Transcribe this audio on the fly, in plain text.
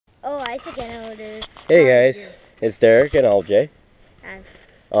Oh, I think I know what it is. Hey guys, it's Derek and LJ. Hi.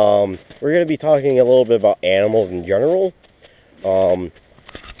 We're going to be talking a little bit about animals in general,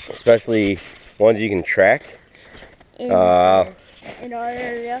 especially ones you can track. In our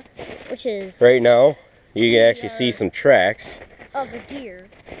area, which is... Right now, you can actually see some tracks. Of a deer.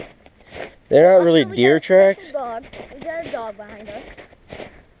 They're not really deer tracks. We got a dog behind us.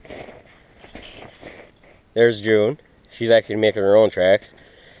 There's June. She's actually making her own tracks.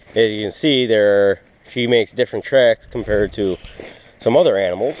 As you can see, she makes different tracks compared to some other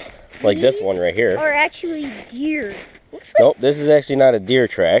animals, like this one right here. Are actually deer. Nope, this is actually not a deer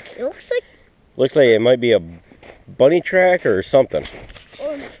track. It looks like it might be a bunny track or something.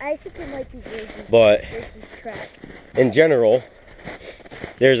 I think it might be Gracie's track. In general,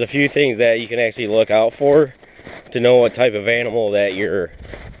 there's a few things that you can actually look out for to know what type of animal that you're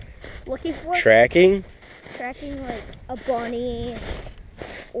looking for. Tracking Like a bunny,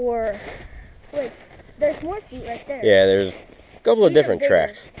 or like there's more feet right there. Yeah, there's a couple of different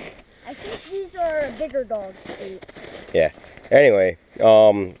tracks. I think these are bigger dogs' feet. Yeah. Anyway,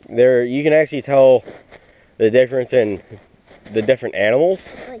 you can actually tell the difference in the different animals.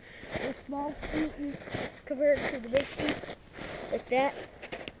 Like the small feet compared to the big feet, like that.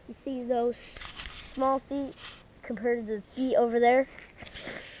 You see those small feet compared to the feet over there.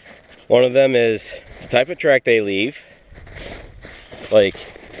 One of them is the type of track they leave. Like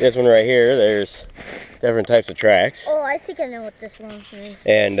this one right here, there's different types of tracks. Oh, I think I know what this one is.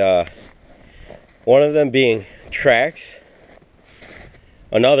 And one of them being tracks,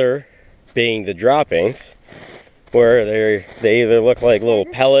 another being the droppings, where they either look like little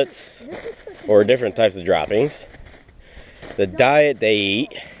pellets or different types of droppings. The diet they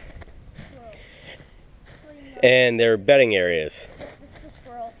eat, and their bedding areas. This is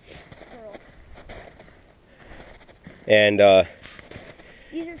squirrel. And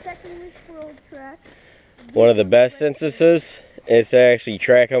these are technically squirrel tracks. one of the best instances is to actually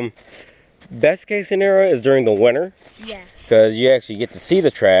track them. Best case scenario is during the winter. Yeah. Because you actually get to see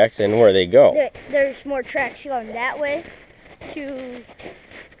the tracks and where they go. There's more tracks going that way to,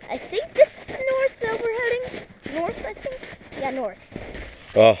 I think this is north that we're heading. North, I think? Yeah, north.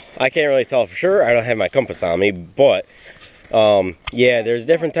 Well, I can't really tell for sure. I don't have my compass on me, but yeah, there's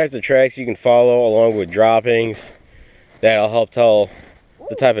different types of tracks you can follow along with droppings. That'll help tell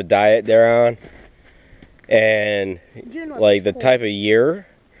the type of diet they're on. And like the type of year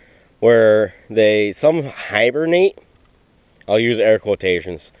where some hibernate. I'll use air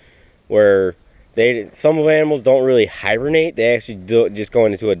quotations, where some animals don't really hibernate. They actually just go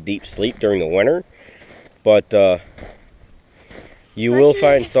into a deep sleep during the winter. But you will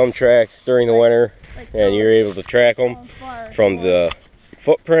find some tracks during the winter, and you're able to track them from the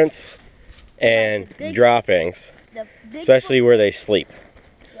footprints and droppings, especially where they sleep.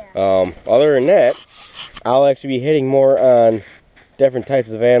 Other than that, I'll actually be hitting more on different types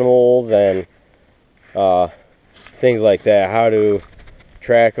of animals and things like that, how to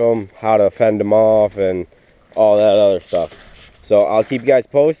track them, how to fend them off, and all that other stuff. So I'll keep you guys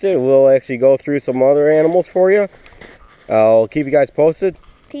posted. We'll actually go through some other animals for you. I'll keep you guys posted.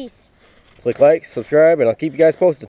 Peace. Click like, subscribe, and I'll keep you guys posted.